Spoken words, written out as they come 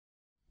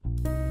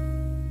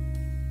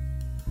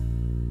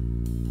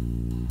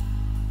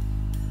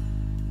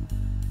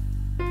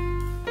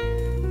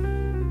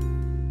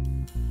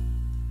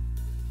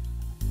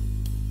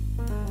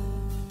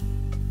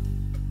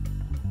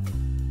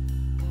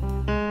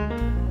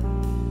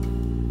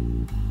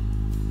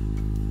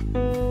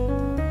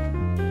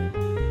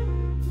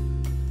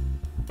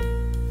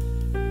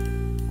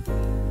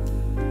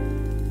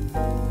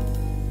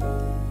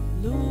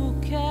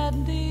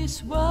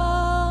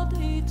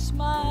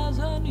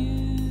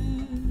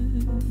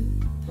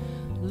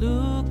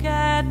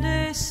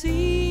they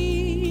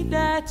see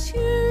that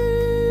you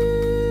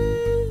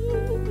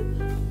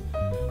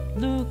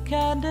look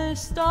at the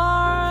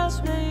stars,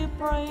 they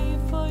pray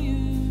for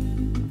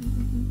you.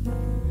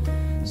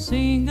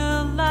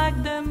 Single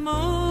like the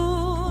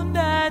moon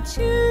that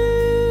you.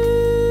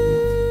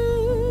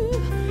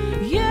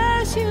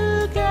 Yes,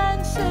 you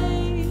can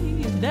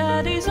say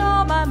that is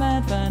all my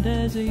mad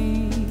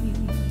fantasy,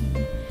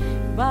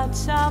 but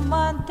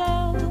someone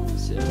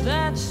tells you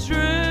that's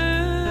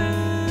true.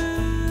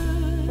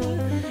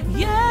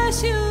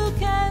 Yes, you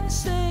can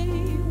say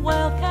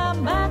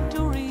welcome back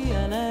to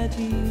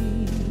reality,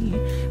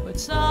 but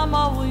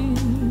summer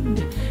wind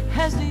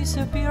has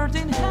disappeared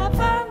in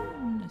heaven.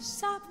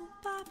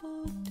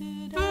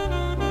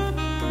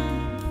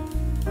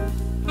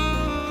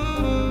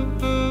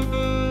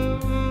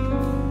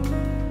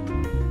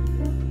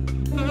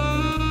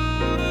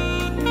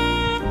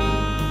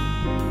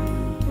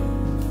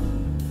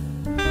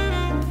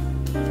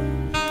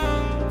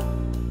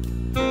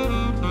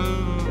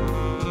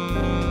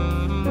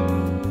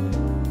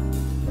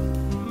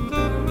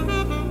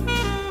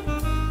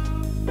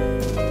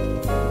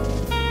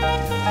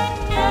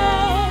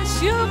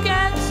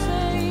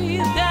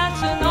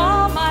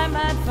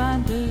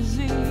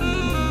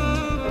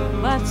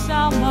 But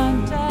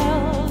someone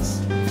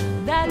tells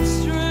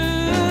that's true.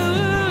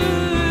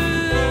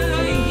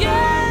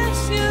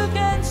 Yes, you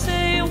can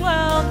say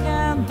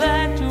welcome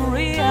back to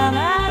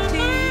reality,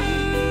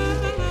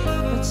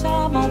 but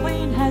summer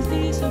wind has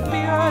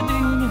disappeared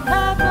in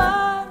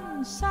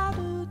heaven.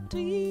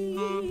 Saturday.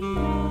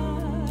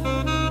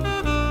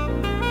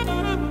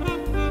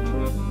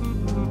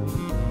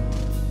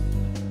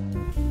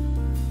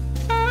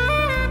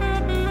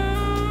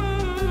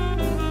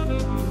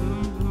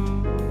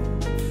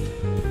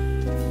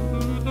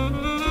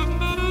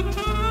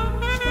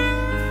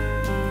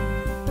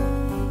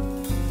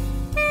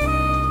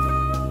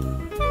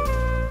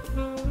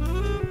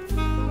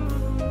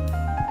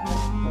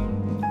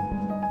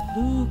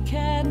 Look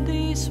at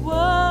this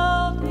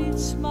world, it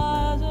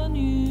smiles on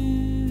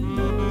you.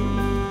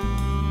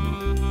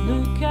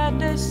 Look at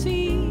the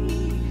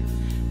sea,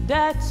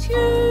 that's you.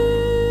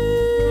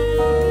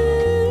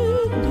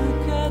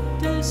 Look at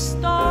the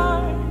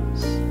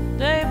stars,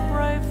 they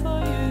pray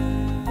for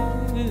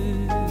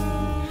you.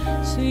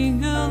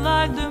 Single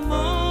like the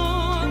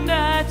moon,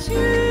 that's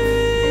you.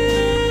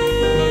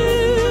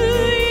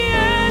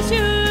 Yes,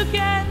 you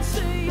can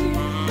see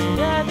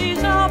that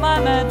is all my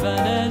mad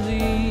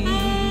fantasy.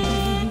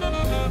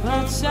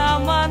 But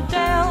someone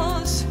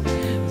tells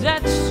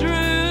that's true.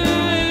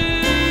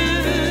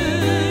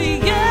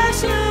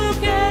 Yes, you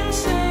can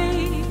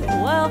say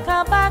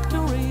welcome back to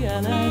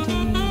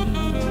reality,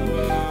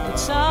 but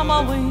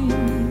summer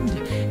wind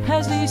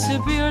has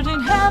disappeared in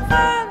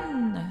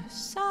heaven.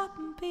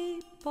 Some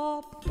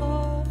people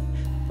die.